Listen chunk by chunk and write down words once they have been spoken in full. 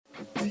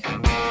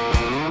Welcome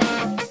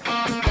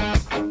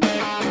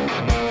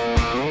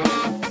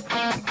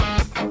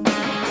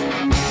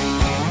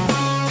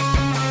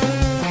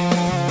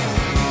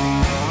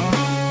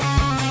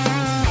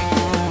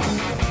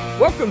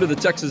to the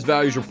Texas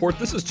Values Report.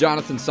 This is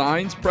Jonathan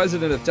Saenz,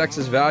 president of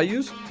Texas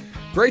Values.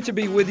 Great to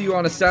be with you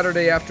on a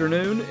Saturday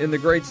afternoon in the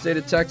great state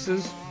of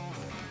Texas.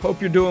 Hope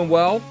you're doing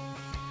well.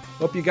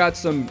 Hope you got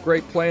some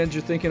great plans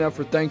you're thinking of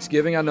for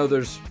Thanksgiving. I know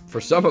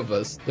for some of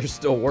us, there's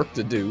still work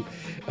to do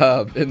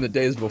in the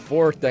days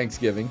before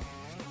Thanksgiving.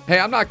 Hey,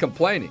 I'm not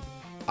complaining.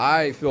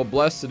 I feel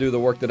blessed to do the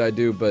work that I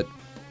do, but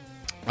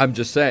I'm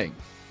just saying,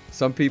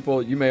 some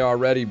people, you may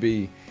already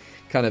be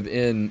kind of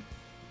in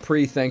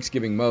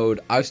pre-Thanksgiving mode.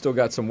 I've still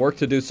got some work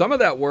to do. Some of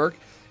that work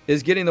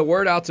is getting the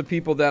word out to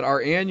people that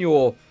our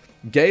annual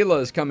gala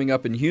is coming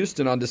up in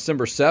Houston on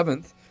December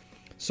 7th.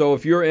 So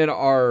if you're in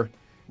our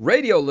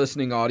radio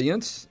listening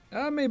audience,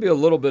 maybe a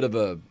little bit of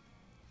a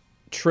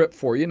trip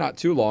for you, not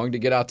too long, to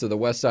get out to the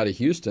west side of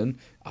Houston.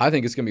 I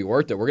think it's going to be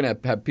worth it. We're going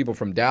to have people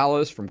from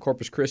Dallas, from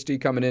Corpus Christi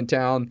coming in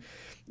town.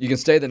 You can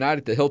stay the night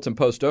at the Hilton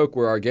Post Oak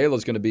where our gala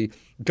is going to be.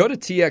 Go to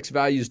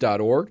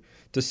txvalues.org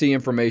to see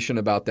information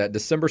about that.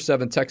 December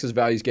 7th, Texas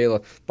Values Gala.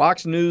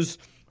 Fox News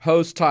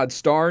host Todd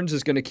Starnes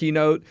is going to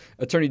keynote.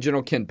 Attorney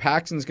General Ken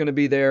Paxton is going to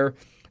be there.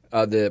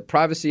 The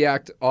Privacy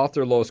Act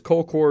author Lois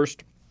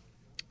Kolkhorst,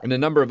 and a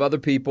number of other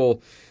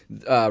people.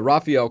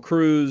 Rafael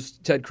Cruz,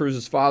 Ted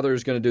Cruz's father,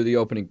 is going to do the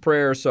opening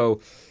prayer. So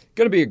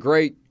going to be a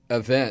great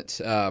event.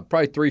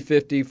 Probably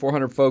 350,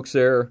 400 folks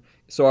there.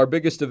 So our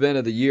biggest event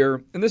of the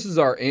year. And this is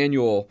our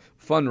annual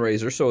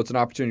fundraiser, so it's an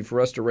opportunity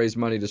for us to raise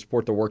money to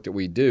support the work that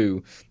we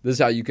do. This is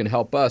how you can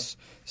help us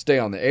stay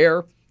on the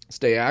air,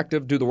 stay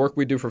active, do the work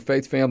we do for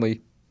faith, family,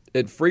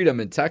 and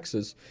freedom in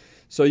Texas.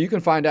 So you can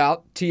find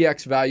out,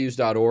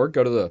 txvalues.org.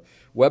 Go to the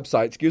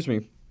website,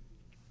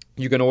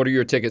 You can order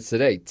your tickets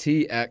today,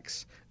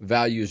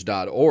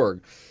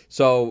 txvalues.org.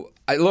 So,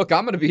 I'm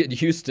going to be in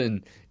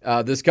Houston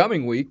this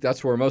coming week.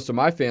 That's where most of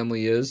my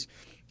family is,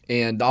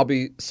 and I'll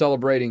be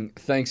celebrating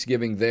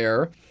Thanksgiving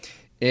there.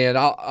 And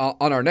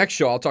on our next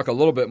show, I'll talk a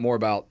little bit more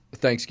about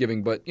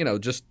Thanksgiving, but,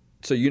 just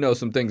so you know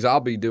some things I'll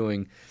be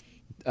doing,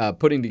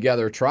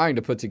 trying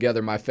to put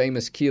together my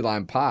famous key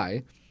lime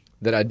pie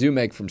that I do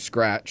make from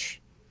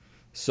scratch.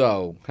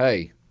 So,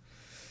 hey,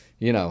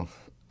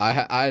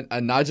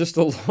 I'm not just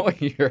a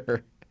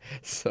lawyer.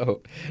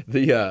 So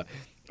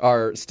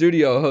our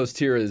studio host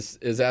here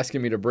is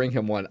asking me to bring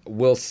him one.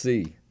 We'll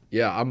see.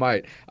 Yeah, I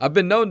might. I've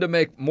been known to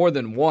make more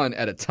than one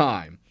at a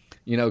time,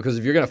 because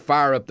if you're going to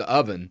fire up the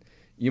oven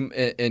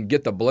and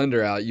get the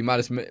blender out, you might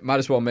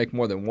as well make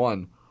more than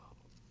one.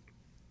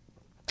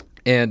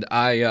 And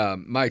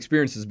my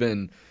experience has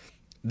been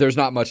there's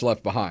not much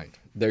left behind.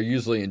 They're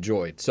usually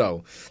enjoyed.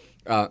 So,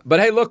 but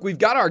hey, look, we've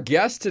got our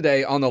guest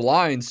today on the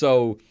line,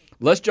 so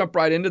let's jump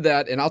right into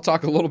that, and I'll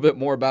talk a little bit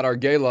more about our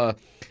gala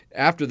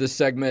after this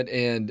segment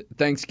and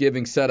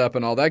Thanksgiving setup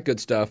and all that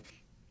good stuff.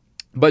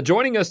 But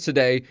joining us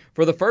today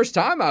for the first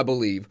time, I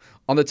believe,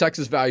 on the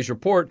Texas Values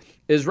Report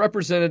is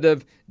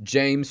Representative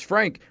James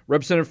Frank.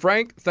 Representative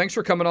Frank, thanks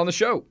for coming on the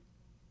show.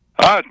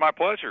 It's my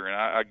pleasure, and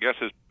I guess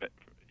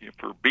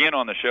for being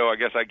on the show, I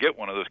guess I get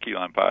one of those key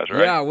lime pies,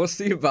 right? Yeah, we'll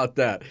see about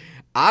that.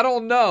 I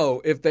don't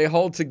know if they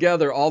hold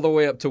together all the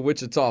way up to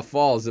Wichita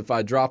Falls if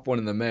I drop one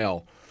in the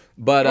mail.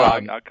 But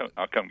I'll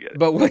come get it.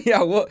 But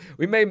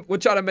we'll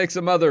try to make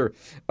some other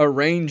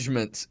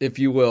arrangements, if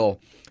you will.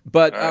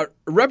 But right.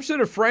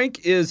 Representative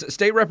Frank is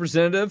state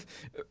representative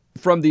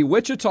from the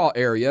Wichita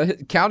area.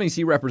 Counties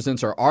he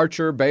represents are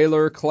Archer,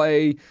 Baylor,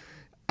 Clay.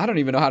 I don't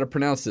even know how to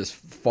pronounce this.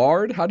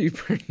 Ford? How do you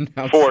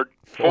pronounce Ford.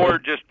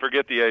 Ford, just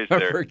forget the A's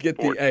there. Forget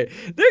Ford. the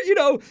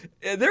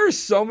A. There are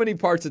so many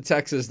parts of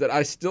Texas that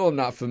I still am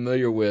not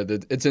familiar with.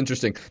 It's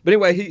interesting. But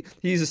anyway,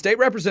 he's a state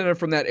representative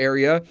from that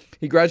area.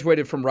 He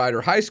graduated from Rider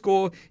High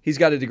School. He's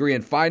got a degree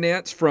in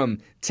finance from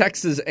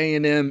Texas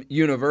A&M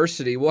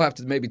University. We'll have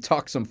to maybe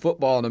talk some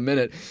football in a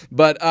minute.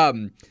 But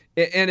and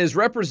has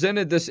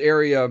represented this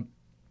area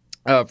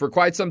for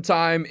quite some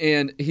time,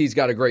 and he's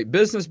got a great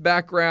business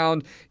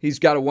background. He's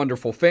got a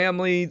wonderful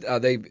family.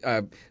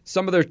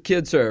 Some of their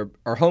kids are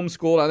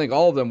homeschooled. I think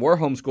all of them were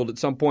homeschooled at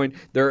some point.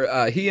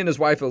 He and his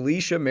wife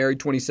Alicia, married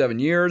 27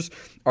 years,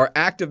 are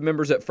active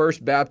members at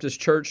First Baptist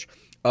Church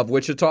of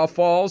Wichita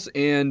Falls,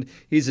 and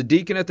he's a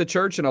deacon at the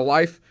church and a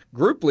life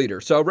group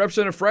leader. So,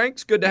 Representative Frank,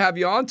 it's good to have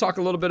you on. Talk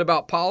a little bit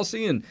about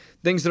policy and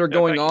things that are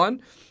going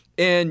on.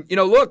 And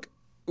look,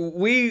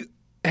 we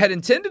had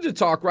intended to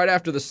talk right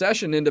after the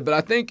session ended, but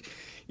I think,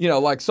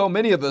 like so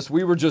many of us,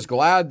 we were just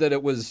glad that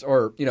it was,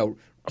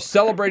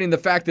 celebrating the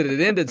fact that it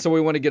ended, so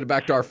we want to get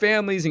back to our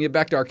families and get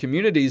back to our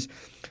communities.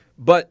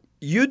 But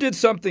you did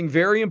something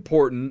very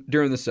important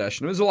during the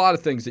session. There's a lot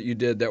of things that you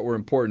did that were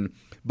important,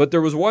 but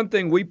there was one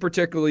thing we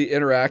particularly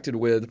interacted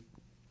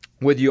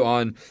with you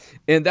on,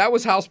 and that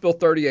was House Bill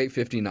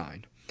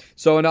 3859.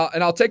 So, and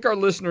I'll take our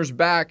listeners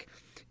back.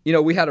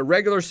 We had a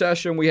regular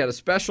session, we had a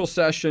special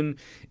session,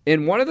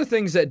 and one of the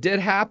things that did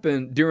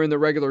happen during the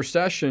regular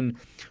session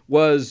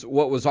was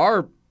what was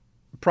our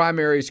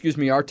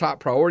top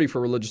priority for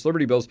religious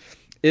liberty bills,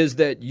 is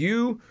that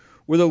you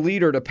were the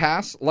leader to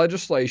pass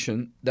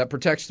legislation that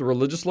protects the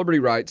religious liberty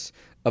rights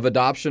of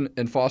adoption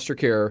and foster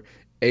care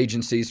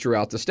agencies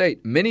throughout the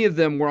state. Many of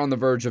them were on the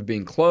verge of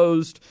being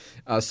closed.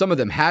 Some of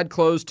them had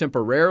closed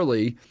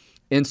temporarily.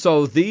 And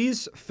so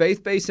these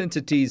faith-based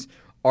entities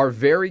are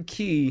very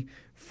key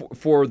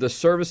for the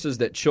services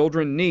that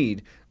children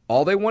need.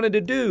 All they wanted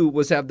to do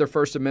was have their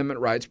First Amendment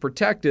rights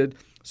protected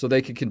so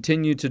they could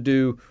continue to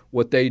do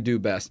what they do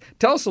best.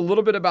 Tell us a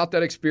little bit about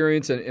that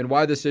experience and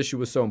why this issue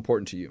was so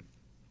important to you.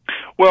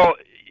 Well,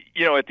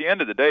 at the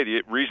end of the day,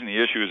 the reason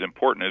the issue is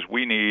important is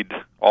we need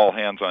all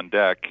hands on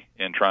deck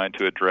in trying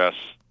to address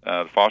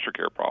the foster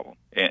care problem.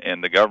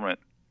 And the government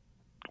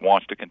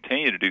wants to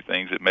continue to do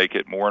things that make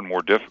it more and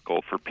more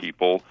difficult for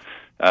people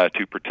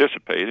to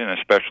participate, and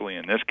especially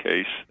in this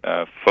case,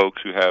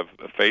 folks who have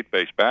a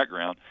faith-based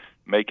background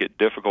make it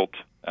difficult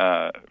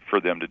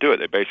for them to do it.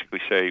 They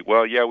basically say,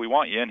 well, yeah, we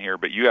want you in here,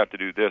 but you have to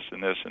do this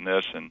and this and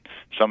this, and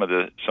some of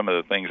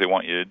the things they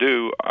want you to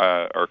do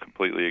are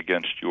completely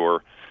against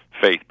your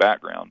faith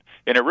background.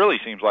 And it really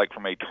seems like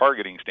from a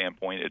targeting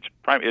standpoint,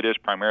 it is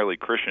primarily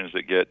Christians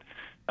that get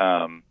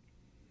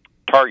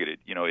targeted.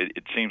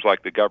 It seems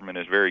like the government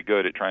is very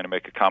good at trying to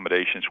make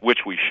accommodations, which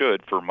we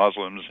should for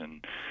Muslims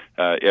and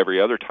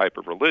every other type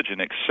of religion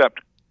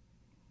except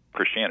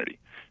Christianity.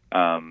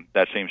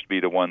 That seems to be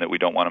the one that we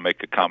don't want to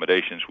make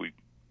accommodations.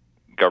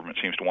 Government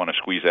seems to want to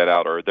squeeze that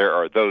out, or there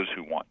are those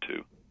who want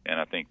to. And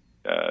I think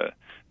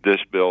this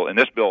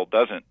bill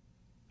doesn't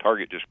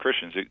target just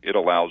Christians. It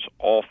allows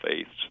all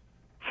faiths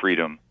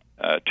freedom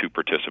to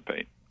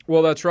participate.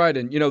 Well, that's right.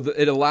 And,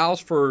 it allows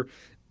for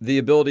the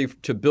ability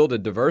to build a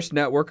diverse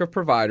network of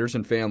providers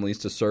and families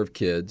to serve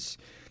kids.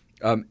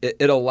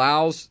 It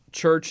allows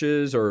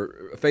churches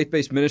or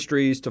faith-based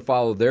ministries to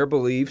follow their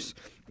beliefs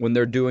when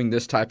they're doing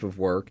this type of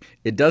work.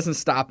 It doesn't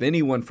stop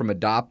anyone from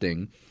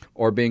adopting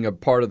or being a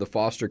part of the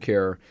foster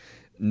care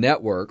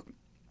network.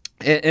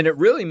 And it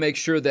really makes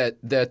sure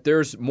that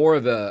there's more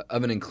of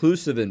an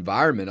inclusive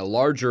environment, a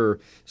larger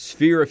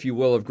sphere, if you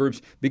will, of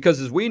groups.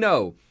 Because as we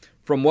know,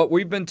 from what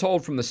we've been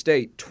told from the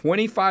state,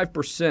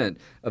 25%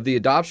 of the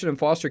adoption and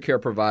foster care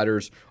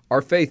providers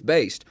are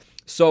faith-based.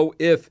 So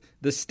if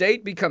the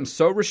state becomes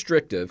so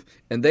restrictive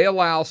and they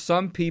allow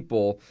some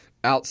people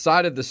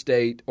outside of the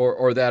state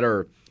or that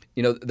are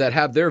that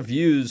have their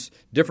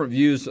different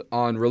views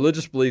on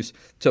religious beliefs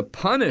to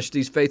punish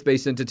these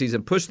faith-based entities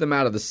and push them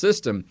out of the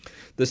system,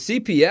 the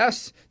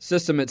CPS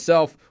system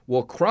itself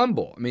will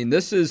crumble. I mean,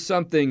 this is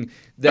something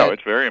that... No,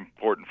 it's very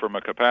important from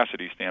a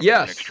capacity standpoint,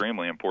 yes.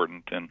 Extremely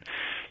important. And,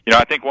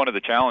 I think one of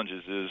the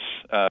challenges is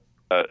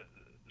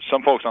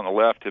some folks on the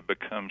left have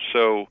become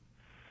so...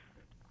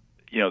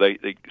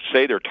 they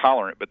say they're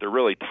tolerant, but they're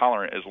really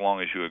tolerant as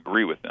long as you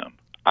agree with them.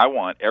 I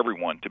want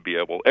everyone to be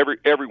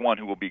everyone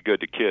who will be good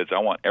to kids, I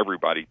want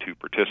everybody to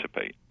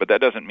participate. But that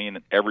doesn't mean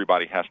that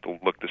everybody has to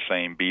look the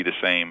same, be the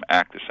same,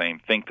 act the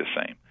same, think the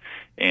same.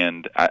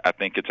 And I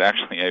think it's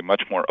actually a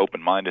much more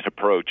open-minded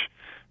approach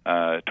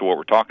to what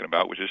we're talking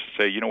about, which is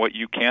to say,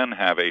 you can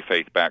have a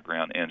faith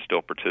background and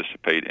still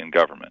participate in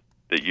government,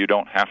 that you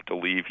don't have to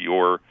leave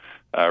your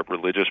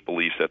religious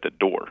beliefs at the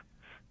door.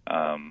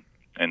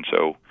 And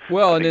so,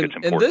 well, and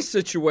in this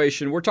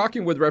situation, we're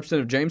talking with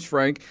Representative James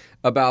Frank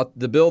about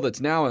the bill that's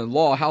now in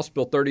law, House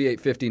Bill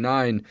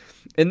 3859.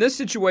 In this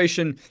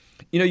situation,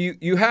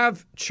 you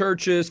have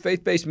churches,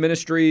 faith-based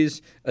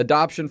ministries,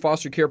 adoption,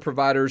 foster care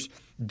providers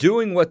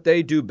doing what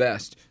they do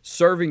best,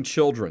 serving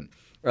children,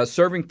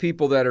 serving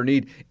people that are in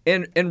need.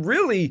 And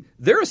really,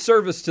 they're a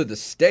service to the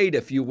state,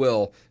 if you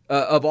will,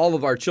 of all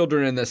of our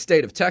children in the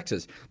state of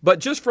Texas. But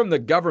just from the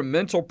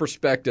governmental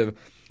perspective,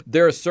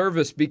 they're a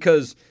service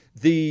because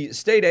the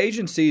state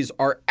agencies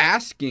are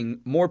asking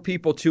more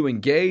people to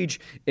engage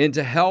and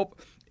to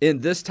help in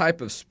this type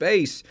of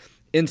space.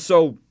 And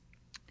so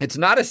it's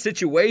not a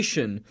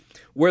situation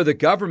where the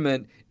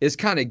government is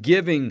kind of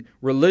giving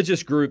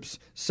religious groups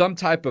some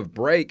type of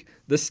break.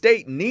 The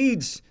state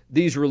needs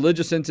these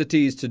religious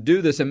entities to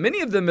do this, and many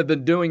of them have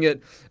been doing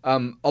it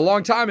a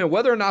long time. And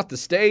whether or not the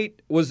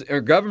state or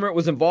government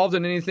was involved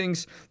in anything,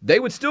 they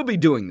would still be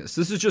doing this.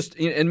 This is just,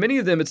 and many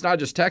of them, it's not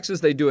just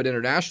Texas. They do it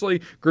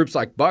internationally. Groups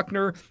like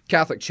Buckner,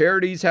 Catholic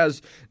Charities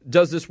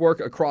does this work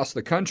across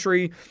the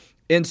country.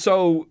 And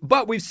so,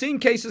 but we've seen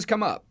cases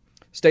come up.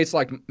 States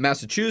like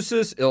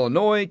Massachusetts,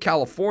 Illinois,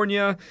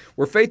 California,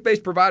 where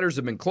faith-based providers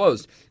have been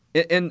closed.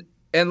 And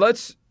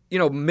let's,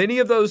 many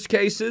of those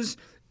cases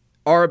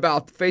are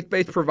about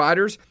faith-based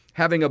providers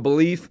having a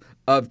belief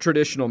of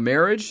traditional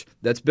marriage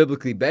that's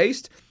biblically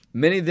based.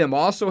 Many of them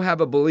also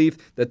have a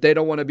belief that they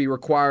don't want to be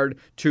required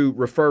to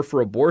refer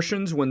for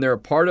abortions when they're a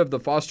part of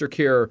the foster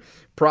care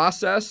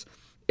process.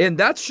 And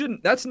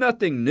that's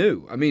nothing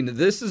new. I mean,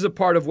 this is a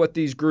part of what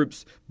these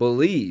groups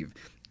believe.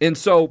 And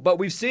so, but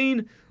we've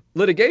seen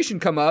litigation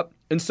come up.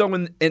 And so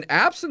in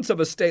absence of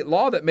a state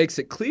law that makes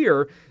it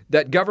clear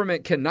that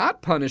government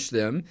cannot punish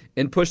them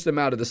and push them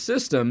out of the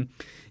system,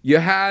 you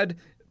had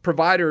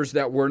providers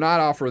that were not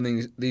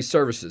offering these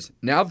services.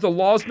 Now that the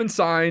law's been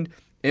signed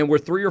and we're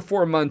 3 or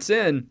 4 months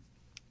in,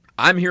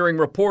 I'm hearing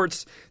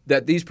reports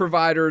that these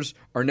providers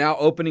are now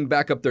opening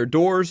back up their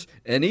doors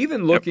and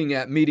even looking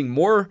at meeting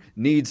more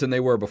needs than they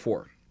were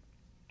before.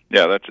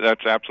 Yeah,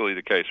 that's absolutely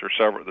the case.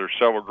 There's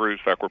several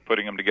groups. In fact, we're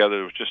putting them together.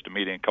 There was just a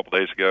meeting a couple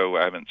days ago.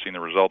 I haven't seen the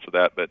results of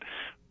that, but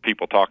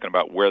people talking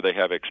about where they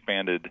have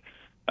expanded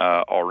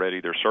already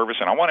their service,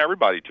 and I want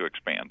everybody to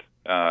expand.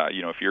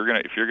 If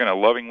you're gonna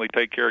lovingly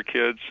take care of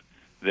kids,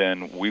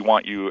 then we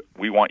want you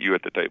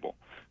at the table.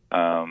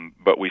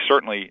 But we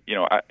certainly,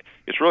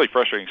 it's really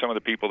frustrating. Some of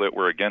the people that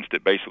were against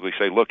it basically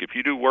say, look, if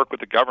you do work with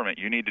the government,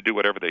 you need to do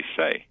whatever they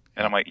say.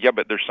 And I'm like, yeah,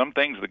 but there's some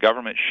things the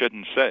government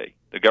shouldn't say.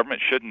 The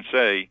government shouldn't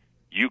say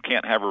you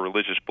can't have a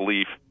religious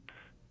belief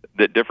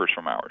that differs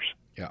from ours.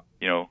 Yeah.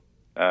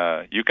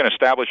 You can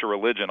establish a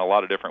religion a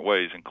lot of different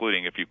ways,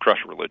 including if you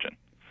crush religion.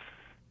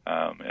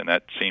 And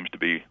that seems to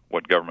be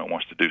what government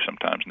wants to do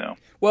sometimes now.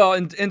 Well,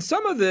 and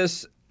some of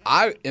this,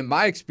 in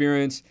my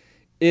experience,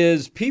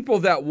 is people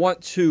that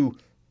want to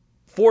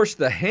force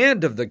the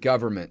hand of the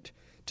government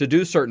to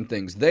do certain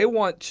things. They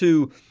want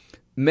to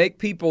make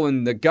people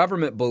in the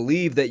government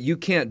believe that you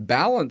can't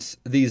balance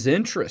these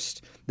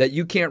interests, that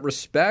you can't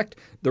respect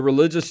the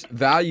religious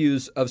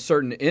values of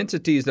certain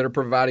entities that are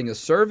providing a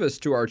service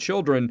to our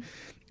children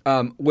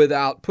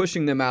without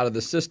pushing them out of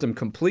the system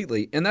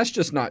completely. And that's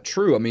just not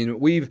true. I mean,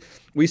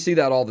 we see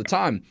that all the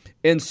time.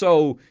 And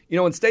so,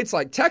 in states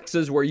like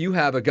Texas, where you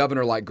have a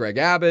governor like Greg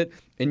Abbott,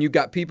 and you've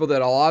got people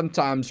that a lot of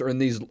times are in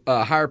these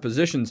higher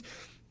positions,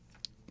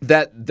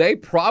 that they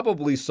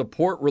probably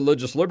support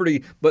religious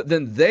liberty, but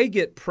then they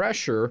get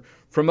pressure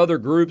from other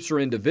groups or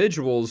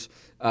individuals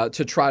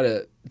to try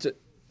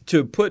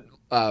to put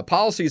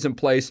policies in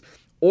place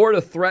or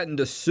to threaten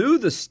to sue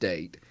the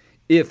state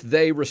if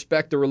they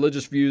respect the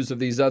religious views of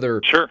these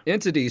other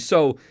entities.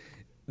 So,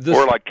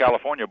 or like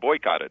California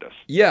boycotted us.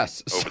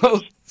 Yes.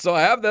 So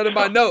I have that in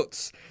my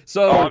notes.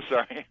 So I'm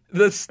sorry.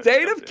 The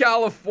state of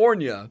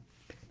California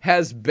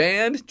has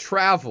banned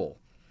travel,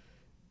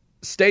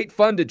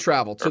 state-funded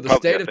travel to the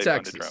state of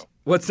Texas.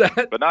 What's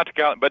that? But not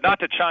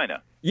to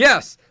China.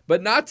 Yes,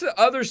 but not to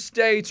other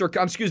states or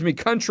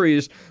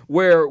countries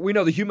where we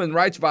know the human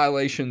rights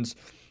violations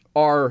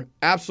are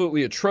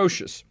absolutely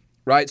atrocious,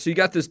 right? So you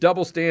got this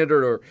double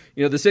standard or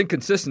this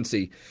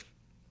inconsistency.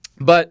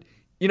 But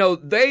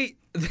they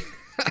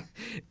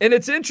and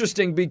it's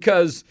interesting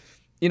because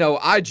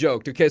I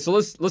joked. Okay, so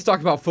let's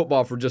talk about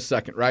football for just a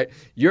second, right?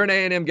 You're an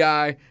A&M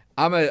guy.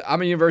 I'm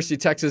a University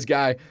of Texas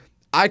guy.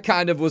 I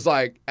kind of was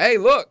like, hey,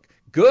 look,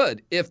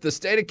 good. If the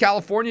state of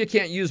California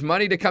can't use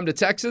money to come to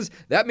Texas,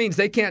 that means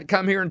they can't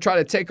come here and try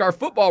to take our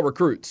football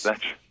recruits.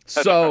 That's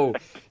so,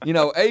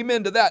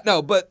 amen to that.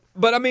 No, but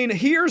I mean,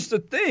 here's the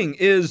thing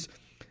is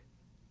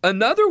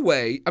another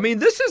way. I mean,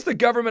 this is the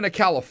government of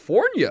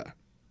California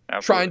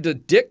trying to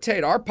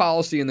dictate our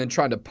policy and then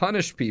trying to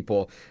punish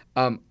people.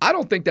 I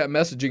don't think that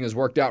messaging has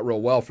worked out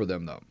real well for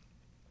them, though.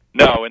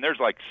 No, and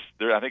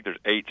I think there's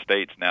 8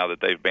 states now that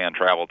they've banned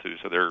travel to,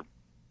 so they're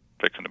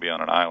fixing to be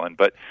on an island.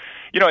 But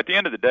at the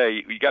end of the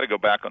day, you got to go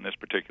back on this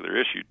particular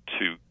issue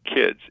to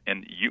kids,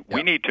 and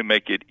we need to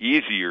make it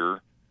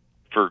easier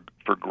for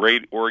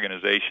great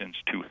organizations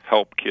to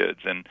help kids.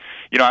 And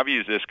I've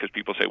used this because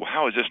people say, well,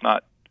 how is this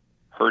not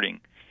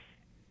hurting?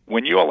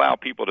 When you allow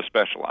people to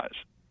specialize,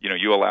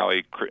 you allow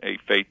a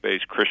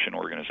faith-based Christian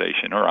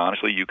organization, or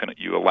honestly,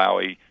 you allow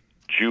a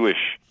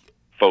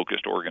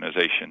Jewish-focused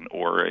organization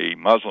or a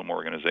Muslim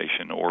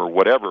organization or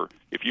whatever.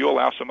 If you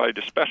allow somebody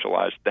to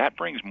specialize, that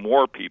brings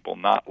more people,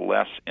 not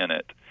less, in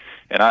it.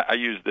 And I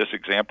use this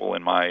example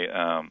in my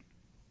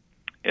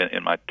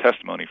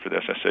testimony for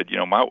this. I said,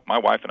 my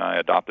wife and I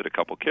adopted a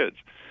couple kids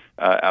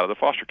out of the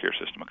foster care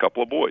system, a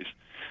couple of boys.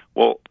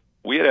 Well,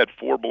 we had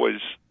 4 boys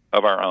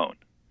of our own.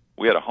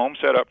 We had a home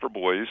set up for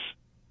boys.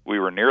 We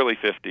were nearly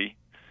 50.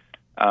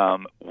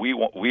 We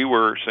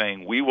were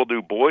saying we will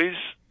do boys,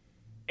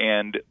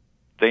 and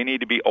they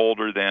need to be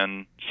older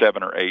than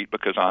 7 or 8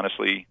 because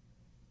honestly,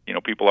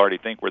 people already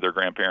think we're their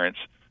grandparents.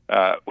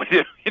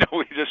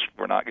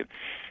 We're not good.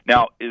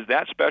 Now, is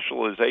that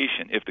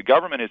specialization? If the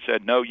government had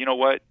said no, you know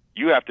what,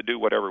 you have to do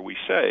whatever we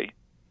say,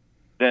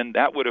 then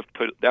that would have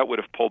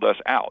pulled us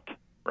out,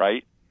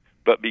 right?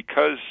 But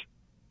because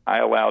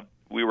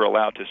we were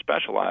allowed to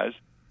specialize,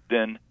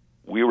 then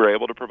we were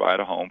able to provide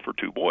a home for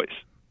 2 boys.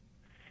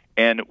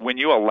 And when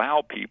you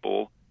allow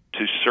people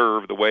to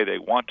serve the way they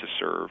want to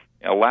serve,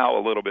 allow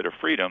a little bit of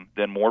freedom,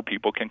 then more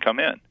people can come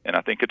in. And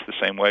I think it's the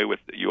same way with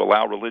you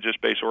allow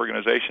religious-based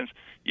organizations.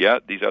 Yeah,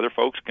 these other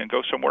folks can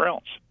go somewhere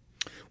else.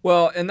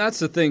 Well, and that's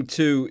the thing,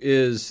 too,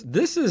 is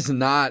this is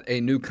not a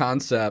new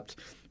concept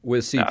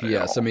with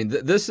CPS. I mean,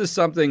 this is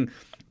something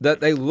that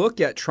they look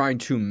at trying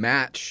to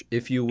match,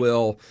 if you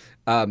will,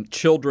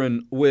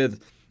 children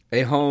with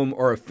a home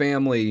or a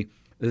family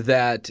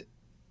that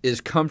is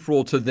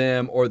comfortable to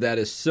them or that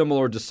is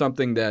similar to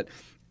something that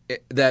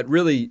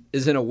really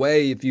is, in a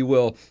way, if you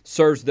will,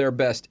 serves their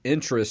best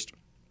interest.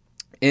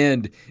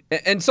 And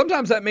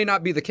sometimes that may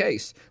not be the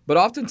case, but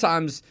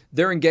oftentimes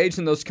they're engaged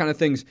in those kind of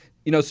things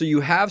so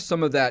you have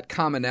some of that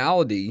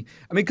commonality.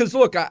 I mean, because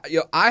look,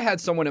 I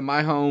had someone in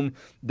my home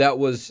that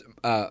was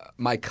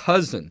my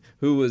cousin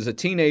who was a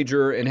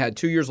teenager and had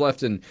 2 years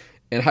left in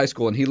high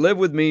school, and he lived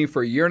with me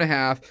for a year and a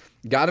half,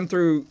 got him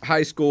through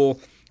high school,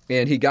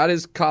 and he got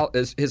his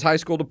high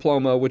school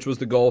diploma, which was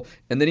the goal,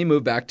 and then he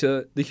moved back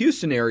to the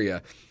Houston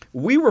area.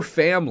 We were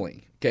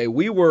family, okay?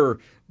 We were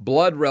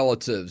blood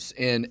relatives,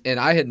 and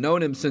I had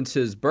known him since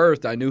his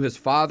birth. I knew his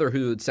father,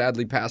 who had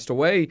sadly passed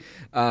away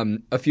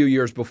a few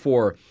years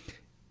before.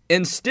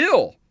 And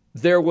still,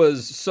 there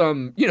was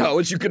some,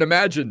 as you can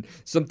imagine,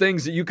 some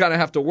things that you kind of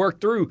have to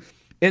work through.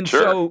 And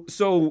Sure.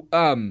 so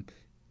I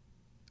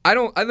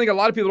think a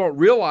lot of people don't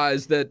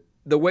realize that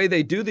the way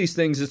they do these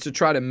things is to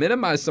try to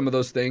minimize some of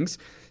those things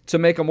to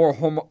make a more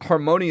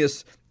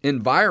harmonious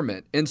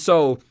environment. And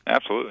so,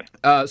 Absolutely.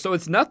 So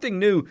it's nothing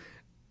new.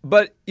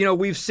 But,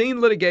 we've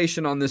seen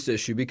litigation on this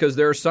issue because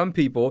there are some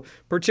people,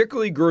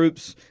 particularly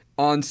groups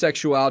on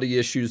sexuality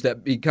issues,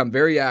 that become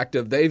very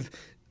active. They've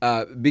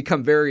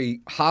become very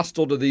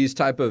hostile to these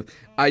type of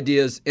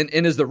ideas and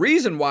is the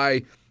reason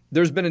why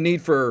there's been a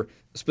need for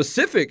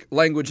specific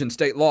language in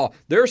state law.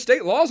 There are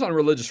state laws on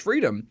religious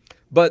freedom,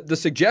 but the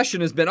suggestion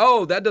has been,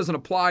 that doesn't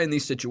apply in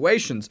these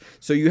situations.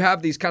 So you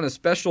have these kind of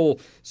special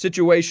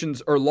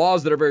situations or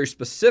laws that are very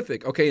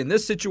specific. Okay, in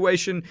this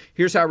situation,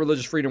 here's how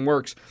religious freedom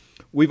works.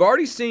 We've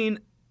already seen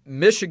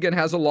Michigan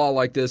has a law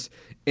like this,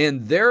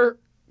 and their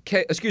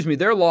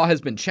law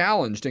has been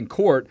challenged in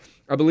court,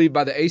 I believe,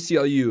 by the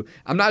ACLU.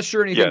 I'm not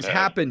sure anything's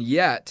happened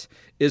yet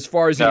as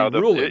far as any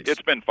rulings.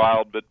 It's been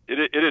filed, but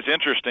it is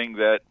interesting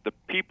that the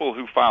people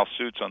who file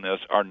suits on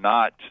this are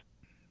not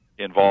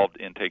involved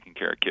in taking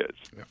care of kids.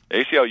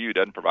 Yeah. ACLU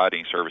doesn't provide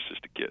any services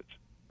to kids,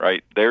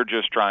 right? They're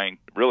just trying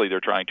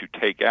to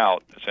take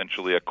out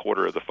essentially a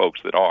quarter of the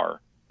folks that are,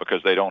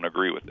 because they don't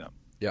agree with them.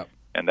 Yeah.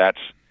 And that's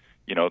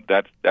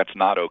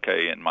not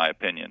okay, in my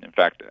opinion. In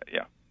fact,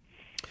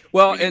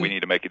 Well, we need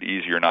to make it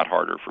easier, not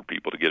harder, for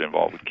people to get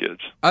involved with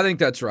kids. I think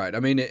that's right. I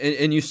mean,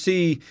 and you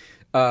see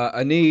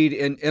a need,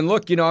 and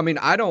look,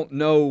 I don't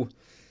know.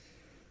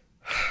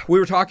 We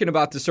were talking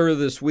about this earlier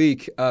this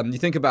week. You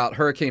think about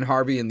Hurricane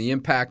Harvey and the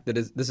impact that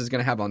this is going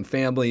to have on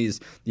families,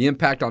 the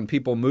impact on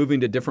people moving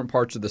to different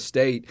parts of the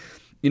state.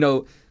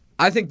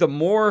 I think the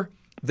more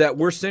that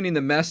we're sending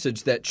the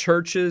message that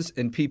churches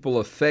and people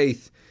of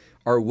faith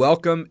are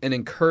welcome and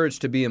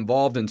encouraged to be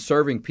involved in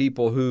serving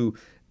people who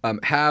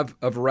have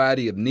a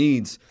variety of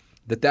needs,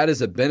 that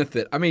is a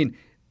benefit. I mean,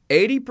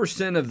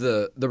 80% of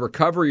the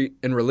recovery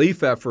and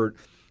relief effort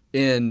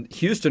in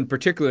Houston,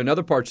 particularly in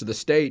other parts of the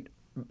state,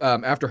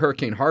 after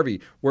Hurricane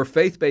Harvey, were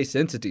faith-based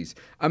entities.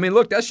 I mean,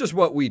 look, that's just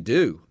what we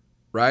do,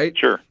 right?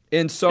 Sure.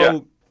 And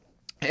so,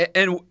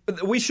 and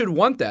we should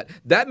want that.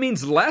 That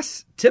means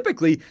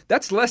typically,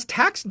 that's less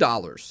tax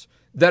dollars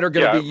that are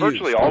going to be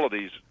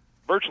used.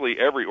 Virtually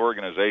every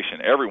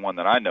organization, everyone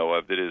that I know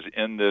of that is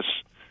in this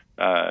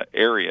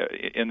area,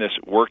 in this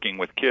working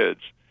with kids,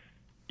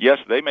 yes,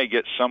 they may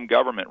get some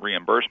government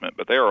reimbursement,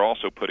 but they are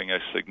also putting a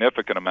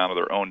significant amount of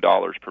their own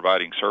dollars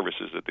providing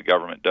services that the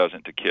government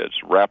doesn't to kids,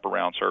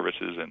 wraparound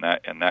services and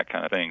that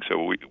kind of thing.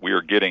 So we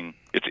are getting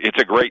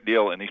it's a great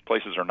deal, and these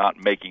places are not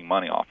making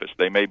money off us.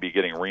 They may be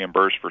getting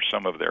reimbursed for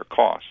some of their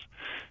costs,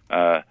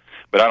 but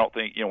I don't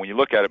think when you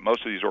look at it,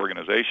 most of these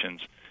organizations,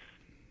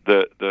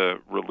 the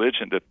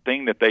religion, the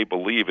thing that they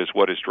believe is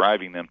what is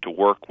driving them to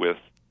work with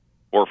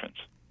orphans,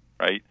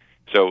 right?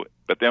 So,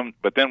 but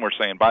then we're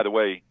saying, by the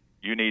way,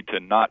 you need to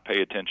not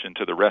pay attention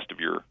to the rest of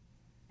your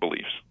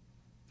beliefs.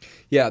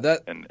 Yeah,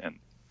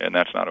 and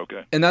that's not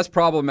okay. And that's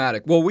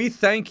problematic. Well, we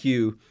thank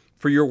you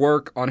for your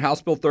work on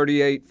House Bill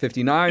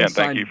 3859. And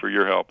thank you for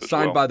your help as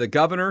well. Signed by the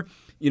governor.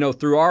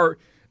 Through our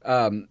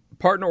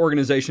partner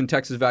organization,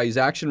 Texas Values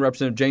Action,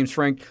 Representative James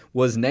Frank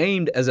was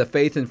named as a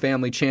Faith and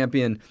Family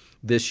Champion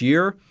this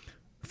year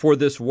for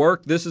this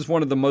work. This is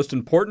one of the most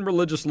important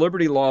religious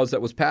liberty laws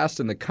that was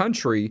passed in the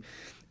country.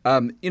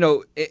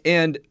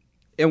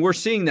 And we're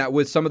seeing that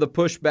with some of the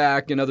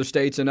pushback in other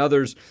states and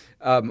others,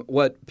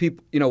 what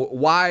people,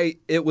 why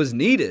it was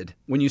needed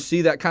when you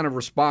see that kind of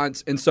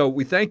response. And so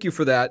we thank you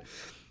for that.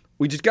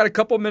 We just got a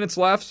couple of minutes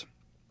left,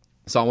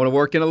 so I want to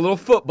work in a little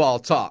football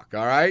talk,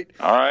 all right?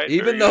 All right.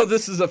 Even though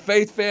this is a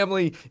faith,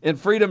 family, and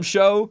freedom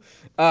show,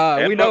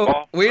 we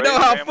know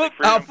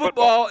how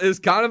football is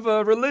kind of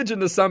a religion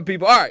to some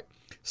people. All right,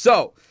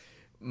 so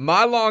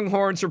my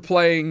Longhorns are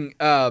playing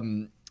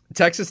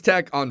Texas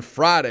Tech on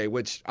Friday,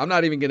 which I'm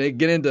not even going to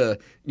get into,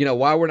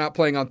 why we're not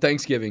playing on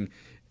Thanksgiving.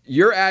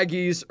 Your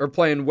Aggies are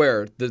playing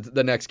where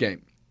the next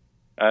game?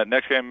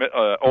 Next game,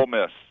 Ole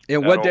Miss.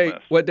 And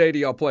what day do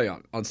y'all play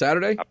on? On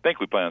Saturday? I think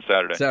we play on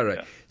Saturday.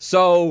 Yeah.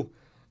 So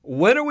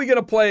when are we going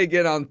to play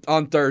again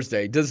on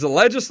Thursday? Does the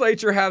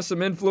legislature have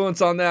some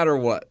influence on that or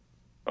what?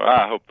 Well,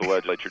 I hope the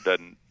legislature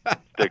doesn't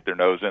stick their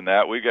nose in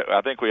that.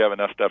 I think we have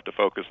enough stuff to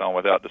focus on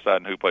without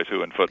deciding who plays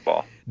who in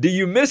football. Do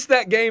you miss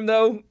that game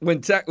though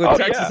when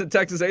Texas and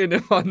Texas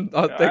A&M on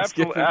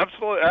Thanksgiving?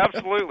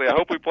 Absolutely. I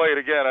hope we play it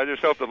again. I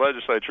just hope the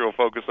legislature will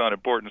focus on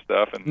important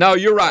stuff. And no,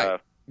 you're right.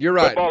 You're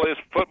right.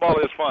 Football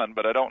is fun,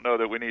 but I don't know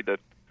that we need to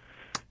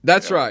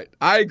That's right.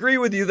 I agree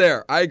with you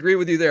there.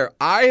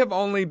 I have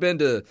only been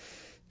to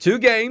 2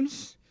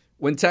 games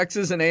when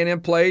Texas and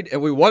A&M played,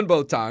 and we won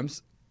both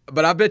times.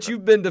 But I bet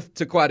you've been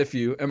to quite a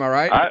few. Am I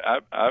right?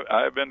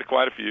 I've been to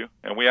quite a few,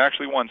 and we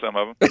actually won some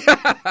of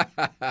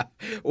them.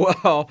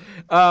 Well,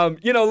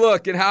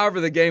 look, and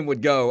however the game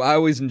would go, I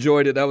always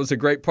enjoyed it. That was a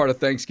great part of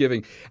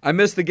Thanksgiving. I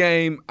missed the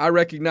game. I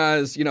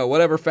recognize,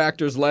 whatever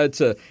factors led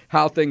to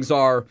how things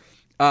are.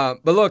 But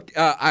look,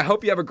 I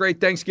hope you have a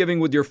great Thanksgiving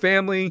with your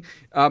family.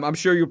 I'm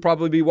sure you'll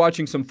probably be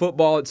watching some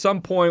football at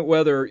some point,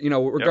 whether,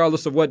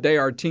 regardless of what day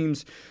our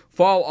teams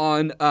fall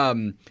on.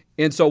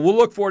 And so we'll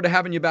look forward to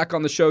having you back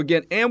on the show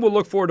again, and we'll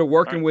look forward to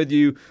working with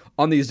you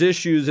on these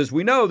issues. As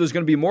we know, there's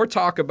going to be more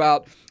talk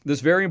about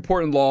this very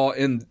important law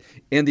and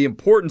the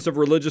importance of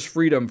religious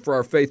freedom for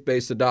our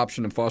faith-based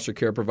adoption and foster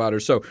care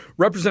providers. So,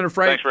 Representative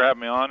Frank. Thanks for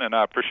having me on, and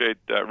I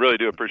really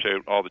do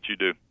appreciate all that you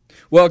do.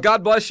 Well,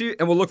 God bless you,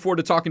 and we'll look forward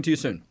to talking to you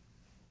soon.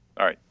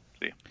 All right.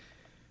 See you.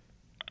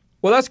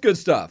 Well, that's good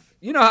stuff.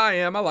 You know how I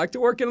am. I like to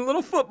work in a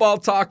little football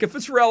talk if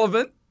it's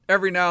relevant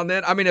every now and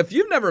then. I mean, if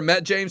you've never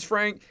met James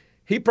Frank,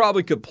 he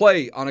probably could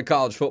play on a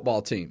college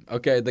football team.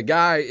 Okay, the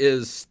guy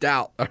is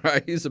stout. All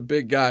right, he's a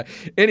big guy.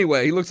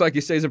 Anyway, he looks like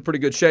he stays in pretty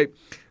good shape.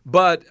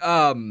 But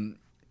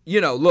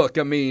look,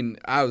 I mean,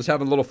 I was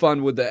having a little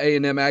fun with the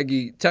A&M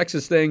Aggie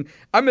Texas thing.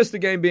 I missed the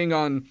game being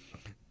on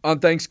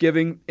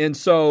Thanksgiving, and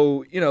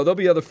so there'll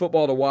be other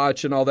football to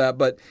watch and all that.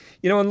 But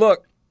and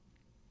look,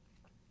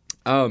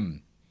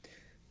 I'm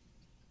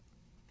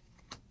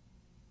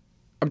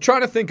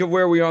trying to think of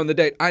where we are on the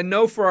date. I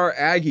know for our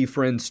Aggie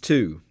friends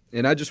too.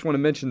 And I just want to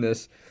mention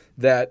this,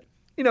 that,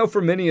 for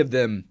many of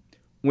them,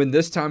 when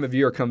this time of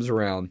year comes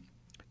around,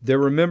 they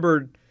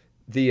remembered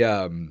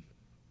the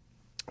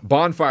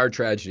bonfire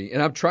tragedy.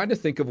 And I'm trying to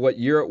think of what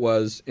year it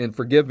was, and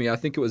forgive me, I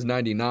think it was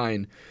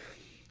 99.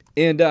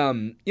 And,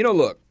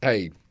 look,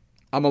 hey,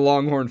 I'm a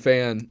Longhorn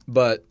fan,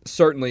 but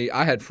certainly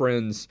I had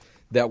friends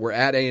that were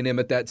at A&M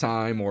at that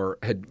time or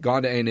had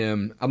gone to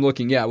A&M. I'm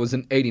looking, it was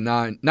in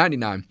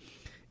 99.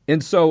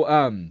 And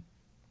so,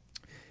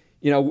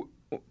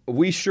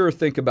 we sure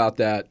think about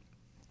that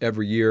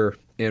every year,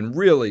 and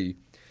really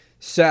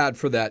sad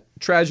for that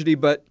tragedy.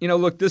 But,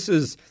 look, this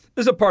is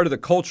a part of the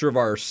culture of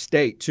our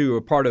state, too,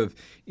 a part of,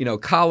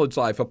 college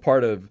life, a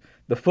part of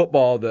the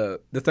football, the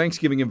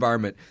Thanksgiving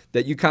environment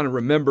that you kind of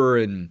remember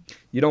and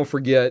you don't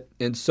forget.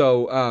 And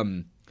so,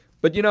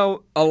 but,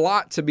 a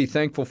lot to be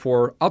thankful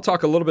for. I'll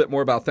talk a little bit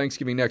more about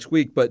Thanksgiving next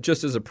week, but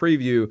just as a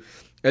preview,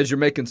 as you're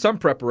making some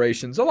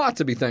preparations, a lot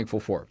to be thankful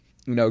for.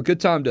 Good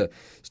time to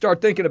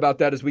start thinking about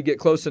that as we get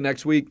close to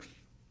next week,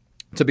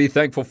 to be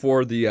thankful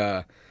for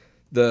the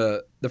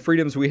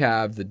freedoms we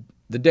have,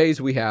 the days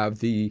we have,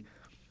 the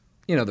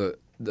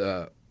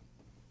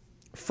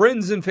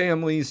friends and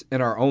families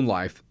in our own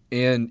life,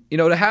 and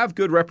to have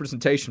good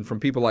representation from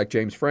people like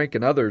James Frank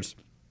and others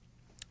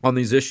on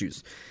these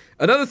issues.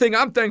 Another thing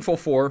I'm thankful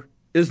for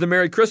is the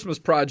Merry Christmas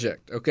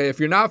Project. Okay,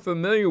 if you're not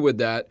familiar with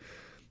that,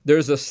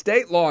 there's a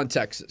state law in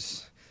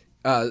Texas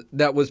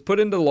that was put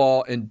into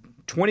law in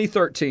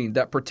 2013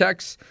 that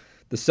protects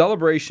the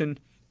celebration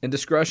and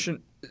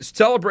discussion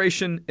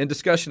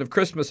of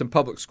Christmas in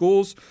public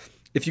schools.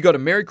 If you go to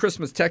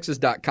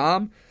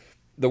merrychristmastexas.com,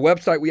 the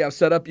website we have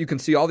set up, you can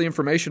see all the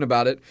information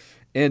about it.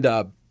 And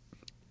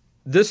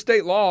this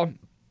state law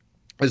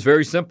is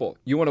very simple.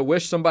 You want to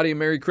wish somebody a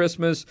Merry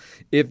Christmas.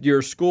 If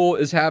your school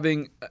is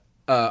having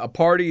a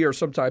party or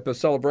some type of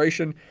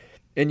celebration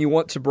and you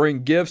want to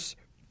bring gifts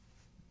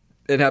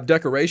and have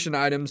decoration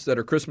items that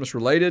are Christmas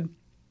related,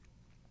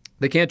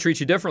 they can't treat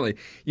you differently.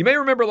 You may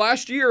remember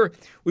last year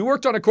we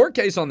worked on a court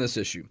case on this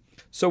issue.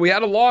 So we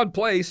had a law in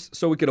place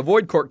so we could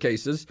avoid court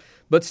cases,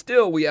 but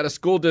still we had a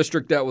school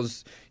district that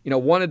was,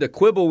 wanted to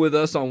quibble with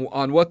us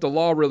on what the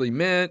law really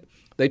meant.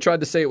 They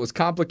tried to say it was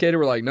complicated.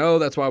 We're like, no,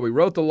 that's why we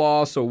wrote the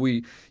law, so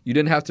you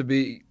didn't have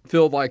to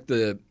feel like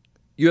the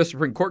U.S.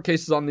 Supreme Court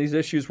cases on these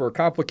issues were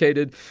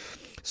complicated.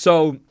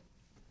 So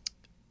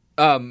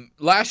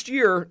last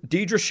year,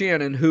 Deidre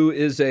Shannon, who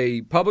is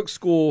a public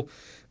school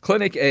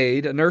clinic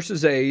aide, a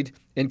nurse's aide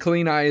in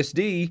Killeen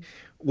ISD,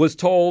 was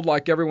told,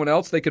 like everyone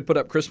else, they could put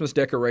up Christmas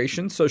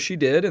decorations. So she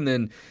did. And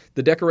then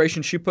the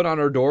decoration she put on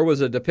her door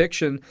was a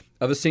depiction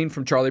of a scene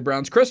from Charlie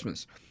Brown's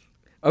Christmas.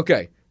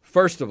 Okay,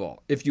 first of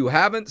all, if you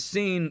haven't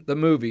seen the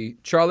movie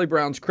Charlie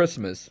Brown's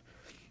Christmas,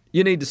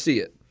 you need to see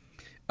it.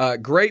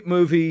 Great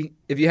movie.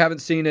 If you haven't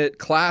seen it,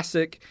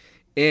 classic.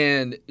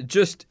 And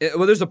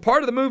there's a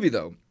part of the movie,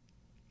 though,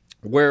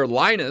 where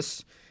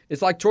Linus,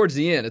 it's like towards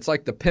the end. It's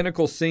like the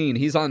pinnacle scene.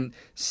 He's on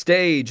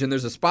stage and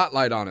there's a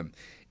spotlight on him.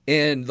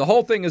 And the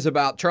whole thing is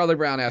about Charlie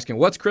Brown asking,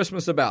 what's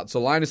Christmas about?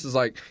 So Linus is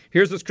like,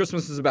 here's what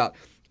Christmas is about.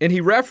 And he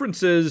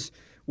references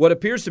what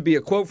appears to be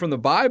a quote from the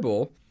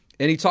Bible.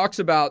 And he talks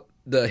about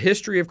the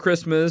history of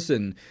Christmas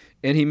and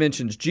he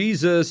mentions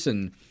Jesus.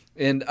 And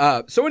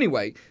so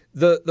anyway,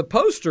 the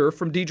poster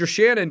from Deidre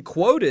Shannon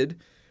quoted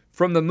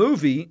from the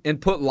movie and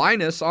put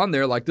Linus on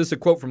there. Like, this is a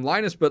quote from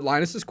Linus, but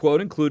Linus's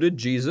quote included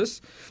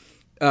Jesus.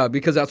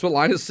 Because that's what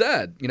Linus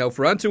said.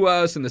 For unto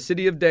us in the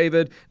city of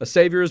David, a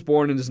Savior is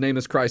born, and his name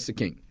is Christ the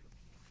King.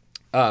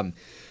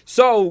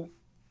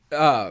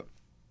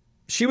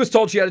 She was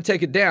told she had to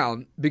take it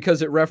down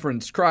because it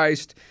referenced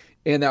Christ,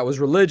 and that was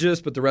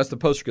religious, but the rest of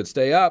the poster could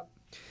stay up.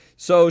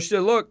 So she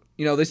said, look,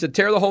 they said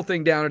tear the whole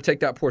thing down or take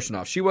that portion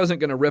off. She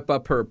wasn't going to rip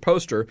up her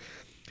poster.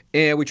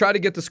 And we tried to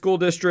get the school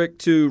district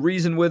to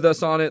reason with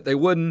us on it. They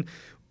wouldn't.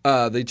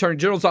 The Attorney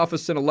General's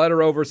office sent a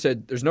letter over,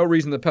 said there's no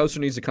reason the poster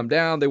needs to come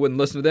down. They wouldn't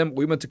listen to them.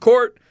 We went to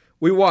court.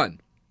 We won.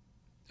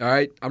 All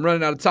right? I'm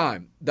running out of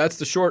time. That's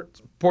the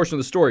short portion of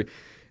the story.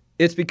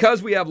 It's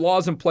because we have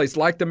laws in place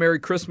like the Merry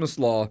Christmas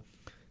law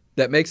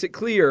that makes it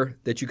clear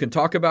that you can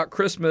talk about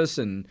Christmas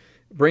and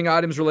bring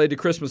items related to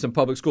Christmas in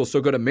public schools.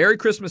 So go to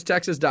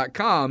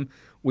merrychristmastexas.com.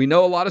 We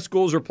know a lot of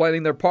schools are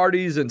planning their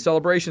parties and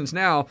celebrations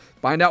now.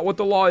 Find out what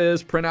the law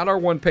is, print out our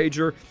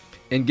one-pager,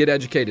 and get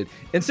educated.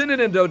 And send in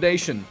a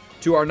donation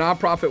to our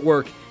nonprofit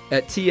work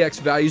at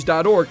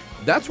txvalues.org.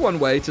 That's one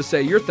way to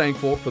say you're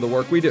thankful for the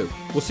work we do.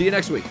 We'll see you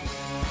next week.